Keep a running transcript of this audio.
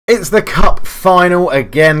It's the Cup final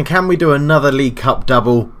again. Can we do another League Cup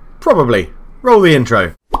double? Probably. Roll the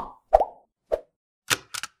intro.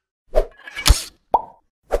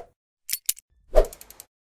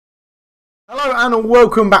 Hello and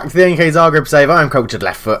welcome back to the NK Zagreb save. I'm Cultured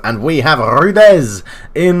Left Foot and we have Rudez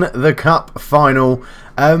in the Cup final.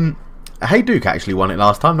 Hey Duke actually won it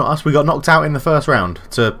last time, not us. We got knocked out in the first round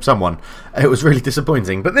to someone. It was really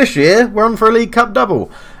disappointing. But this year, we're on for a League Cup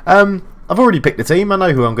double. I've already picked the team. I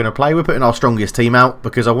know who I'm going to play. We're putting our strongest team out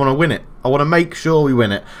because I want to win it. I want to make sure we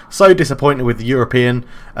win it. So disappointed with the European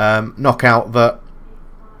knockout that,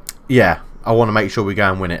 yeah, I want to make sure we go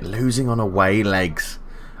and win it. Losing on away legs.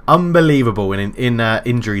 Unbelievable in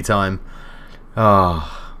injury time.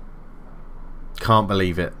 Oh, can't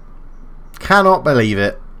believe it. Cannot believe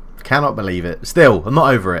it. Cannot believe it. Still, I'm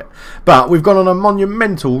not over it. But we've gone on a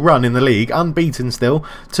monumental run in the league. Unbeaten still.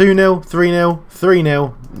 2-0, 3-0,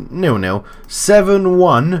 3-0, 0-0,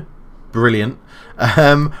 7-1. Brilliant.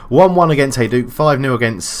 1-1 against Hey Duke. 5-0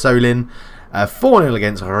 against Solin. 4-0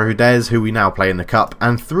 against Rudez, who we now play in the Cup.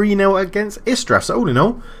 And 3-0 against Istra. So all in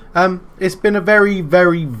all, it's been a very,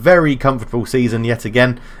 very, very comfortable season yet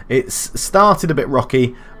again. It's started a bit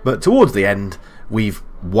rocky, but towards the end, we've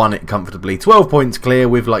won it comfortably. 12 points clear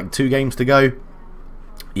with like 2 games to go.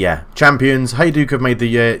 Yeah, champions. Hey Duke have made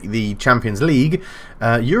the Champions League.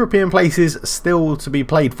 European places still to be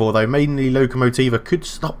played for though. Mainly Lokomotiva could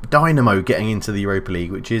stop Dynamo getting into the Europa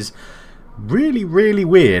League, which is really, really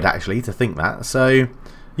weird actually to think that. So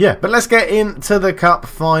yeah, but let's get into the Cup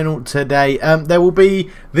final today. There will be,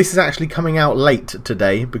 this is actually coming out late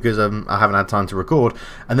today because I haven't had time to record,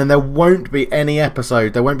 and then there won't be any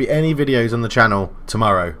episode, there won't be any videos on the channel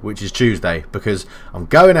tomorrow, which is Tuesday, because I'm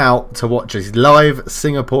going out to watch this live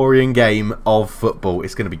Singaporean game of football.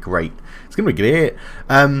 It's going to be great. It's going to be great.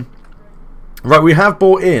 Right, we have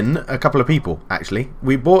brought in a couple of people, actually.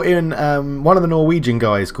 We brought in one of the Norwegian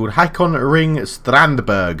guys called Hakon Ring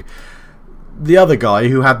Strandberg. The other guy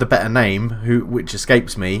who had the better name, which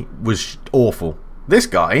escapes me, was awful. This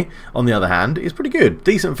guy, on the other hand, is pretty good.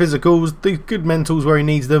 Decent physicals, good mentals where he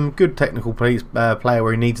needs them, good technical player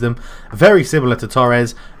where he needs them. Very similar to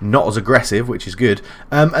Torres, not as aggressive, which is good.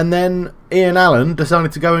 And then Ian Allen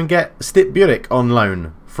decided to go and get Stip Burek on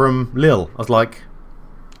loan from Lille. I was like,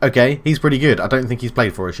 okay, he's pretty good. I don't think he's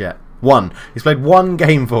played for us yet. He's played 1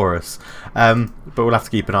 game for us, but we'll have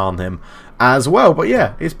to keep an eye on him as well. But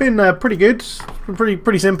yeah, it's been pretty good,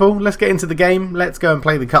 pretty simple. Let's get into the game. Let's go and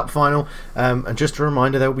play the Cup final. And just a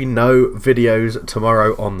reminder, there will be no videos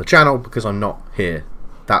tomorrow on the channel because I'm not here.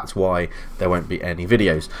 That's why there won't be any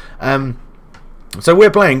videos. So we're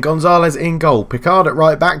playing Gonzalez in goal, Picard at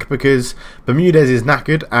right back because Bermudez is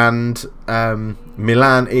knackered and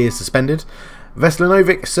Milan is suspended.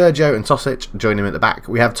 Veslanovic, Sergio and Tosic join him at the back.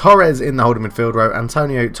 We have Torres in the holding midfield row,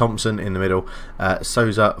 Antonio Thompson in the middle,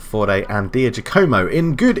 Souza, Forde and Dia Giacomo.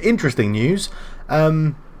 In good, interesting news,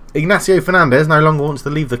 Ignacio Fernandez no longer wants to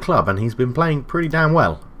leave the club and he's been playing pretty damn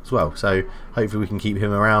well as well. So hopefully we can keep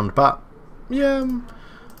him around. But yeah,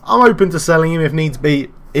 I'm open to selling him if needs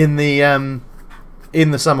be in the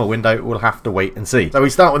summer window. We'll have to wait and see. So we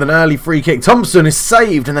start with an early free kick. Thompson is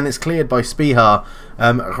saved and then it's cleared by Spihar.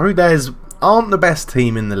 Rudez aren't the best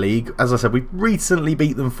team in the league. As I said, we recently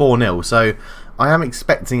beat them 4-0, so I am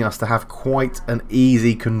expecting us to have quite an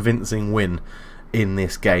easy, convincing win in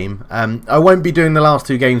this game. I won't be doing the last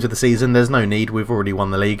 2 games of the season. There's no need. We've already won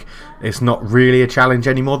the league. It's not really a challenge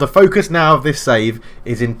anymore. The focus now of this save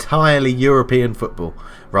is entirely European football,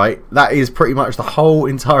 right? That is pretty much the whole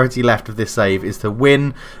entirety left of this save, is to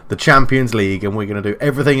win the Champions League, and we're going to do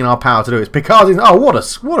everything in our power to do it. It's Picard. Oh,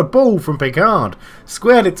 what a ball from Picard.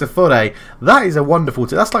 Squared it to Fode. That is a wonderful...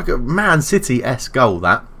 That's like a Man City-esque goal,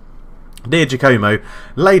 that. Dia Giacomo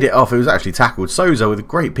laid it off. It was actually tackled. Souza with a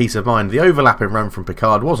great peace of mind. The overlapping run from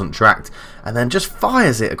Picard wasn't tracked and then just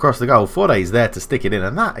fires it across the goal. Forde's there to stick it in,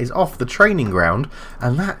 and that is off the training ground,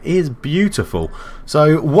 and that is beautiful.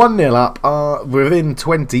 So 1-0 up within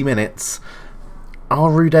 20 minutes.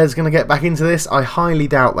 Are Rudez going to get back into this? I highly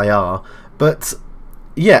doubt they are, but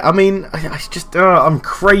yeah, I mean, I'm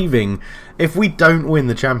craving. If we don't win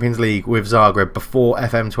the Champions League with Zagreb before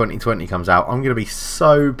FM2020 comes out, I'm going to be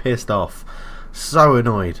so pissed off. So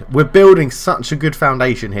annoyed. We're building such a good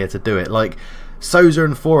foundation here to do it. Like, Souza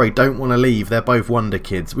and Fore don't want to leave. They're both wonder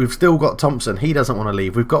kids. We've still got Thompson. He doesn't want to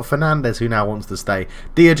leave. We've got Fernandez, who now wants to stay.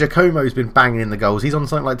 Dia Giacomo's been banging in the goals. He's on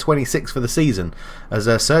something like 26 for the season. As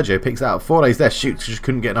Sergio picks that up. Fore's there, shoots, just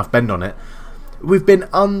couldn't get enough bend on it. We've been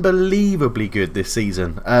unbelievably good this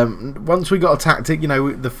season. Once we got a tactic, you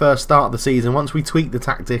know, the first start of the season, once we tweaked the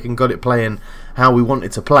tactic and got it playing how we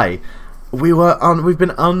wanted to play, we've been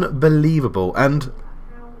unbelievable. And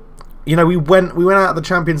you know, we went out of the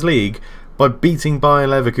Champions League by beating Bayer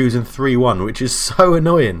Leverkusen 3-1, which is so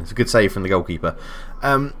annoying. It's a good save from the goalkeeper.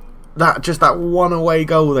 That one away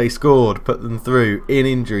goal they scored put them through in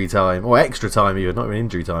injury time, or extra time even, not even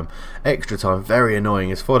injury time. Extra time, very annoying.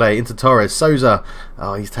 It's Fode into Torres. Souza,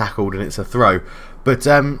 oh, he's tackled and it's a throw. But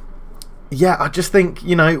yeah, I just think,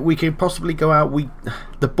 you know, we could possibly go out.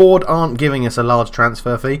 The board aren't giving us a large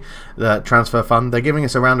transfer fee, the transfer fund. They're giving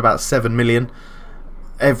us around about 7 million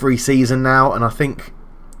every season now, and I think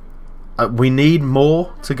we need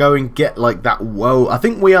more to go and get like that. Whoa, I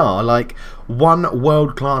think we are like one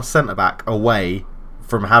world-class centre-back away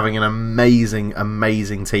from having an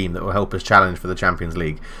amazing team that will help us challenge for the Champions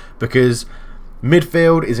League, because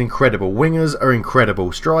midfield is incredible, wingers are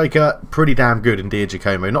incredible, striker pretty damn good in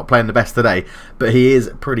Giacomo, not playing the best today, but he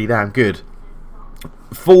is pretty damn good.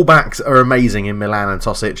 Fullbacks are amazing in Milan and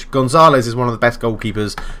Tosic. Gonzalez is one of the best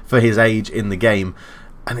goalkeepers for his age in the game,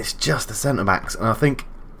 and it's just the centre-backs. And I think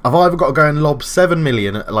I've either got to go and lob 7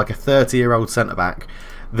 million at like a 30-year-old centre-back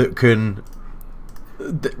that can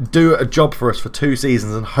do a job for us for 2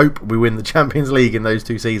 seasons and hope we win the Champions League in those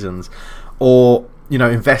 2 seasons, or, you know,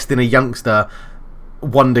 invest in a youngster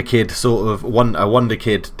wonder kid, sort of a wonder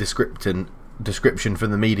kid description from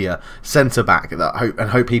the media, centre back that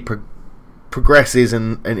hope he progresses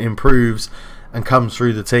and improves and comes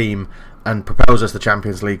through the team and propels us to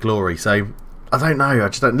Champions League glory. So I don't know. I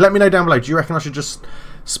just don't. Let me know down below. Do you reckon I should just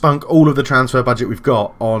spunk all of the transfer budget we've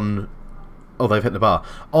got on? Oh, they've hit the bar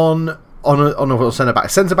on a centre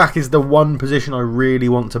back. Centre back is the one position I really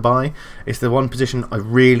want to buy. It's the one position I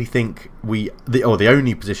really think the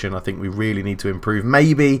only position I think we really need to improve.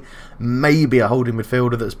 Maybe a holding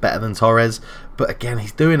midfielder that's better than Torres, but again,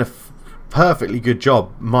 he's doing a perfectly good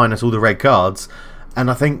job minus all the red cards.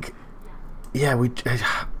 And I think, yeah,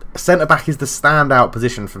 centre back is the standout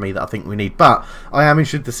position for me that I think we need. But I am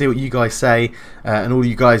interested to see what you guys say, and all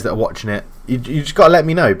you guys that are watching it. You just got to let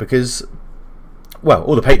me know, because, well,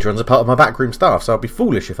 all the patrons are part of my backroom staff, so I'd be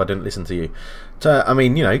foolish if I didn't listen to you. I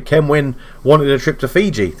mean, you know, Ken Wynn wanted a trip to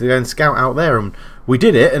Fiji to go and scout out there, and we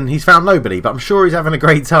did it, and he's found nobody, but I'm sure he's having a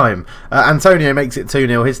great time. Antonio makes it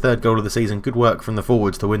 2-0, his 3rd goal of the season. Good work from the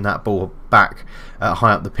forwards to win that ball back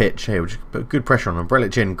high up the pitch. Here, just put good pressure on him.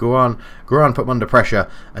 Brelic in. Guran put him under pressure,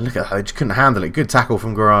 and look at how he just couldn't handle it. Good tackle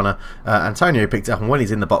from Guarana. Antonio picked it up, and when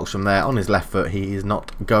he's in the box from there, on his left foot, he is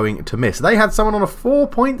not going to miss. They had someone on a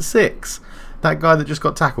 4.6. That guy that just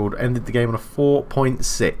got tackled ended the game on a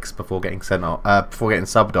 4.6 before getting sent off, before getting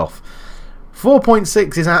subbed off.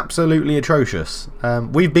 4.6 is absolutely atrocious.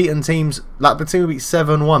 We've beaten teams like the team we beat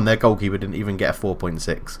 7-1. Their goalkeeper didn't even get a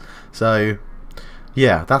 4.6. So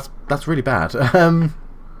yeah, that's really bad. Coming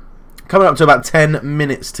up to about 10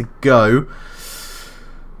 minutes to go.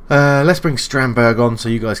 Let's bring Strandberg on so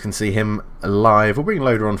you guys can see him live. We'll bring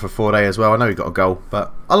Loader on for 4 days as well. I know he got a goal,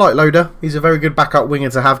 but I like Loader. He's a very good backup winger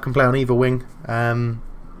to have. Can play on either wing.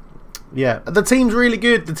 Yeah, the team's really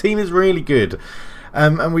good. The team is really good.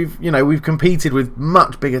 And we've competed with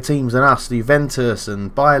much bigger teams than us. Juventus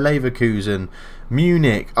and Bayer Leverkusen,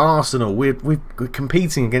 Munich, Arsenal. We're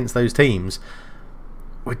competing against those teams.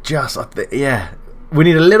 We're just, yeah. We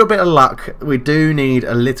need a little bit of luck. We do need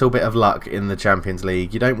a little bit of luck in the Champions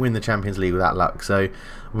League. You don't win the Champions League without luck. So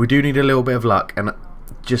we do need a little bit of luck. And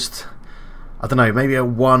just, I don't know, maybe a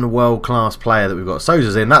one world-class player that we've got.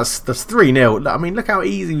 Souza's in. That's 3-0. I mean, look how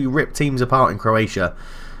easy we rip teams apart in Croatia.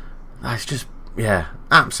 That's just, yeah,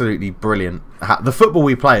 absolutely brilliant. The football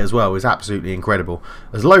we play as well is absolutely incredible.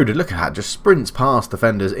 As Loaded, look at that, just sprints past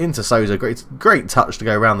defenders into Souza. Great touch to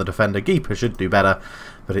go around the defender. Keeper should do better.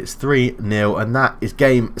 But it's 3-0, and that is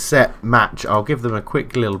game, set, match. I'll give them a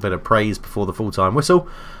quick little bit of praise before the full-time whistle,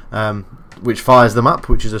 which fires them up,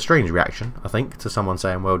 which is a strange reaction, I think, to someone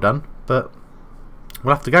saying well done. But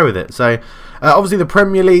we'll have to go with it. So, obviously, the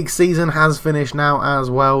Premier League season has finished now as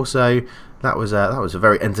well. So that was a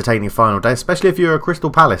very entertaining final day, especially if you're a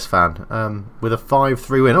Crystal Palace fan. With a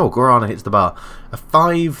 5-3 win. Oh, Guarana hits the bar. A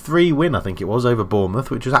 5-3 win, I think it was, over Bournemouth,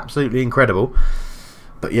 which was absolutely incredible.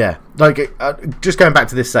 But yeah, like just going back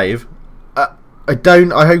to this save, I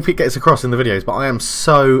hope it gets across in the videos, but I am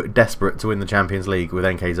so desperate to win the Champions League with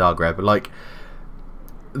NK Zagreb. Like,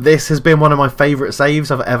 this has been one of my favourite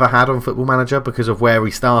saves I've ever had on Football Manager because of where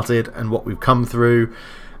we started and what we've come through,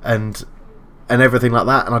 and everything like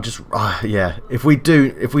that. And I just, yeah, if we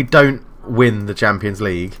don't win the Champions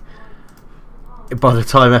League by the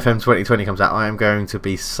time FM2020 comes out, I am going to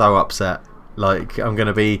be so upset. Like, I'm going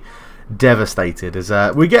to be devastated. As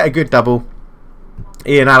we get a good double.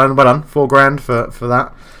 Ian Allen, well done, £4 for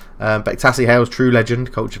that. Bektasi Hale's true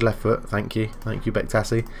legend, cultured left foot. Thank you,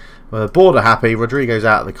 Bektasi. Board are happy. Rodrigo's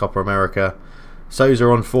out of the Copa America. Sousa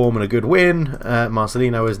on form and a good win.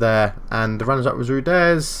 Marcelino was there, and the runners-up was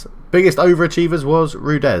Rudez. Biggest overachievers was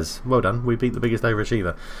Rudez. Well done, we beat the biggest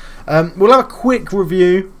overachiever. We'll have a quick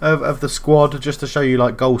review of the squad just to show you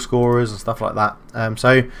like goal scorers and stuff like that.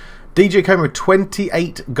 So DJ Como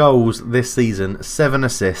 28 goals this season, 7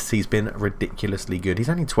 assists. He's been ridiculously good. He's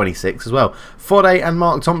only 26 as well. Fode and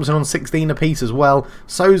Mark Thompson on 16 apiece as well.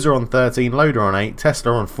 Sousa on 13, Loader on 8,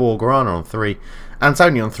 Tesla on 4, Guarana on 3,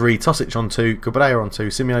 Antoni on 3, Tosic on 2, Kubadea on 2,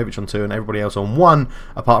 Simiovic on 2, and everybody else on 1,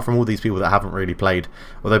 apart from all these people that haven't really played.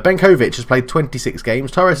 Although Benkovic has played 26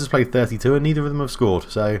 games, Torres has played 32, and neither of them have scored.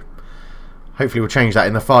 So hopefully we'll change that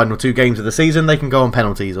in the final 2 games of the season. They can go on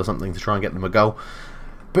penalties or something to try and get them a goal.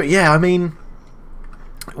 But yeah, I mean,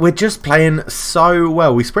 we're just playing so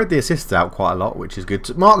well. We spread the assists out quite a lot, which is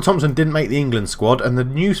good. Mark Thompson didn't make the England squad, and the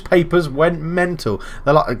newspapers went mental.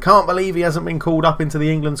 They're like, I can't believe he hasn't been called up into the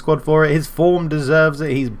England squad for it. His form deserves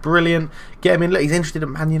it. He's brilliant. Get him in. Look, he's interested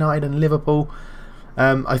in Man United and Liverpool.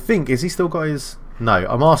 I think, has he still got his... No,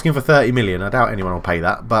 I'm asking for 30 million. I doubt anyone will pay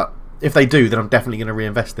that. But if they do, then I'm definitely going to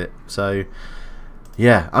reinvest it. So,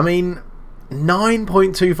 yeah, I mean...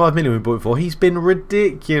 9.25 million we bought him for. He's been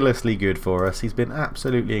ridiculously good for us. He's been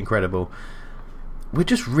absolutely incredible. We're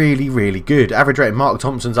just really, really good. Average rating, Mark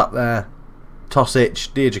Thompson's up there.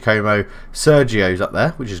 Tosic, Di Giacomo, Sergio's up there,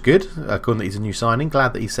 which is good. According that he's a new signing.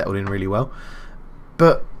 Glad that he's settled in really well.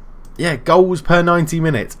 But, yeah, goals per 90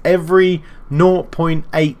 minutes. Every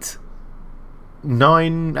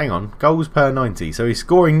 0.89... Hang on. Goals per 90. So he's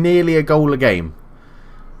scoring nearly a goal a game.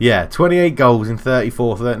 Yeah, 28 goals in 30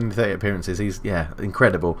 appearances. He's, yeah,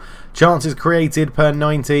 incredible. Chances created per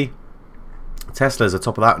 90. Tesla's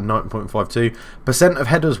atop of that, 9.52. Percent of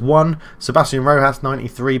headers 1. Sebastian Rojas,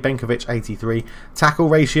 93. Benkovic, 83. Tackle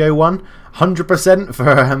ratio 1. 100%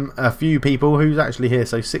 for a few people. Who's actually here?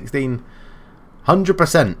 So 16.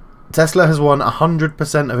 100%. Tesla has won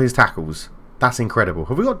 100% of his tackles. That's incredible.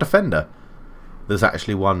 Have we got defender that's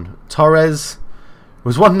actually won? Torres...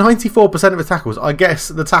 was won 94% of his tackles. I guess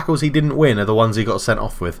the tackles he didn't win are the ones he got sent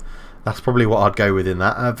off with. That's probably what I'd go with in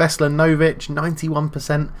that. Vesla Novic,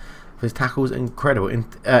 91% of his tackles. Incredible.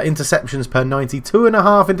 Interceptions per 90.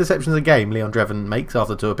 2.5 interceptions a game Leon Dreven makes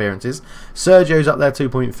after 2 appearances. Sergio's up there,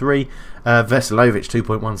 2.3. Veslovic,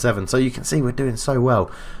 2.17. So you can see we're doing so well.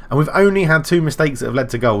 And we've only had 2 mistakes that have led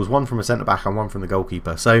to goals. One from a centre-back and one from the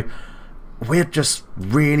goalkeeper. So we're just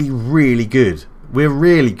really, really good. We're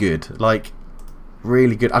really good. Like...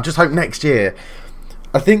 really good. I just hope next year,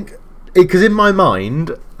 I think, because in my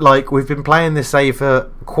mind, like, we've been playing this save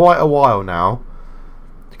for quite a while now,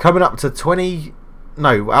 coming up to 20,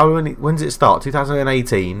 no, when does it start?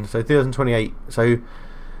 2018, so 2028, so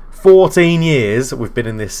 14 years we've been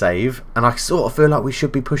in this save, and I sort of feel like we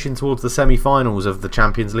should be pushing towards the semi-finals of the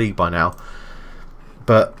Champions League by now,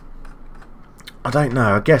 but I don't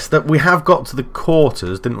know. I guess that we have got to the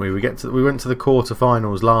quarters, didn't we? We went to the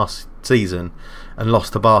quarter-finals last season and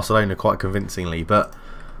lost to Barcelona quite convincingly. But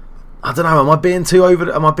I don't know. Am I being too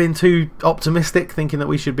optimistic, thinking that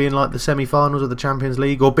we should be in like the semi-finals of the Champions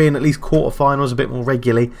League, or being at least quarter-finals a bit more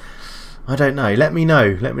regularly? I don't know. Let me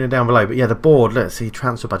know. Let me know down below. But yeah, the board. Let's see.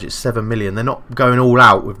 Transfer budget 7 million. They're not going all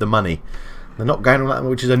out with the money. They're not going all out,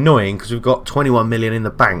 which is annoying because we've got 21 million in the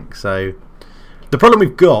bank. So. The problem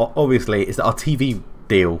we've got, obviously, is that our TV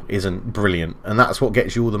deal isn't brilliant. And that's what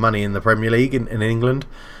gets you all the money in the Premier League in England,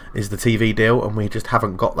 is the TV deal. And we just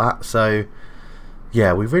haven't got that. So,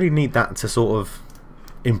 yeah, we really need that to sort of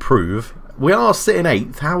improve. We are sitting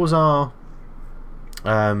 8th. How's our...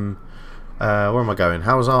 where am I going?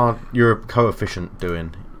 How's our Europe coefficient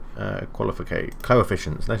doing?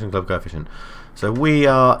 Coefficients. Nation Club coefficient. So we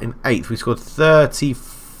are in 8th. We scored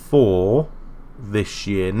 34... this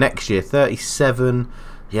year. Next year 37.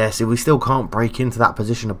 Yeah, see, we still can't break into that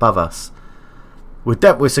position above us.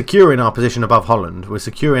 We're securing our position above Holland. We're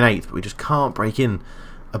securing 8th, but we just can't break in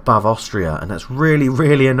above Austria, and that's really,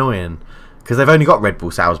 really annoying because they've only got Red Bull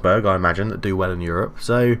Salzburg, I imagine, that do well in Europe.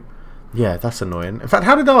 So yeah, that's annoying. In fact,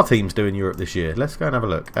 how did our teams do in Europe this year? Let's go and have a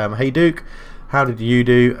look. Hey Duke, how did you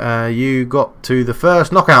do? You got to the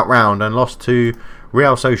first knockout round and lost to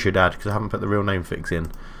Real Sociedad because I haven't put the real name fix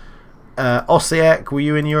in. Osijek, were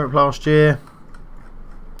you in Europe last year?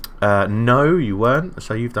 No, you weren't.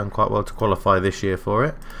 So you've done quite well to qualify this year for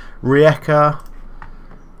it. Rijeka,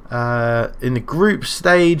 in the group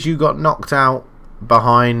stage, you got knocked out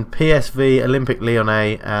behind PSV, Olympique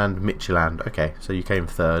Lyonnais, and Midtjylland. Okay, so you came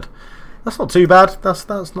 3rd. That's not too bad.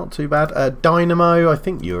 That's not too bad. Dynamo, I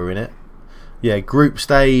think you were in it. Yeah, group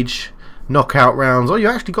stage, knockout rounds. Oh, you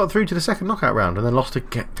actually got through to the 2nd knockout round and then lost to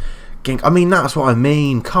Genk. I mean, that's what I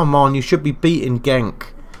mean. Come on, you should be beating Genk.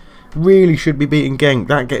 Really should be beating Genk.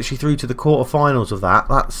 That gets you through to the quarterfinals of that.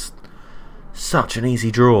 That's such an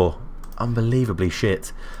easy draw. Unbelievably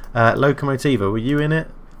shit. Lokomotiva, were you in it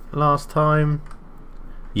last time?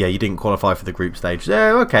 Yeah, you didn't qualify for the group stage.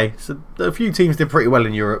 Yeah, okay. So a few teams did pretty well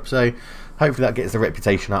in Europe, so hopefully that gets the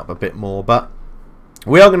reputation up a bit more. But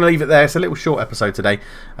we are going to leave it there. It's a little short episode today.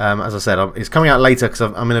 As I said, it's coming out later because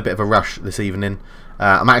I'm in a bit of a rush this evening.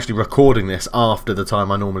 I'm actually recording this after the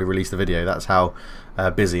time I normally release the video. That's how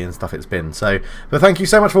busy and stuff it's been. But thank you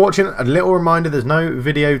so much for watching. A little reminder, there's no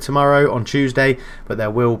video tomorrow on Tuesday, but there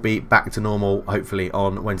will be back to normal, hopefully,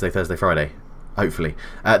 on Wednesday, Thursday, Friday. Hopefully.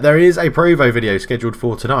 There is a Provo video scheduled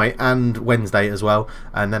for tonight and Wednesday as well,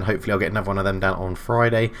 and then hopefully I'll get another one of them down on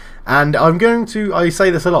Friday. And I'm going to, I say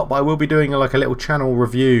this a lot, but I will be doing like a little channel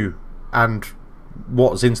review and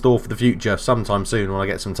what's in store for the future sometime soon when I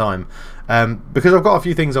get some time, because I've got a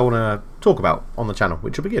few things I want to talk about on the channel,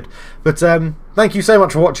 which will be good. But thank you so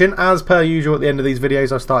much for watching. As per usual at the end of these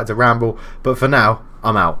videos I've started to ramble, but for now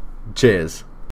I'm out. Cheers.